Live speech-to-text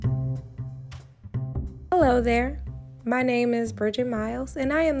Hello there. My name is Bridget Miles,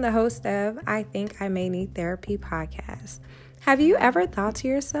 and I am the host of I Think I May Need Therapy podcast. Have you ever thought to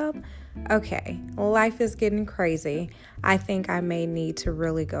yourself, okay, life is getting crazy. I think I may need to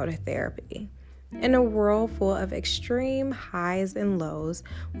really go to therapy. In a world full of extreme highs and lows,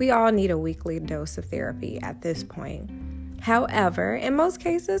 we all need a weekly dose of therapy at this point. However, in most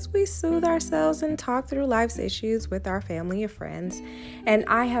cases, we soothe ourselves and talk through life's issues with our family and friends. And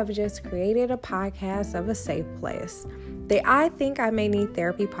I have just created a podcast of a safe place. The I Think I May Need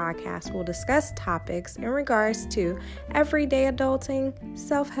Therapy podcast will discuss topics in regards to everyday adulting,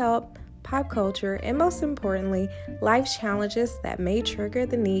 self-help, pop culture, and most importantly, life challenges that may trigger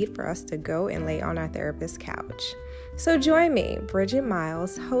the need for us to go and lay on our therapist's couch. So join me, Bridget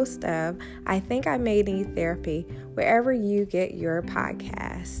Miles, host of I Think I May Need Therapy, wherever you get your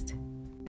podcast.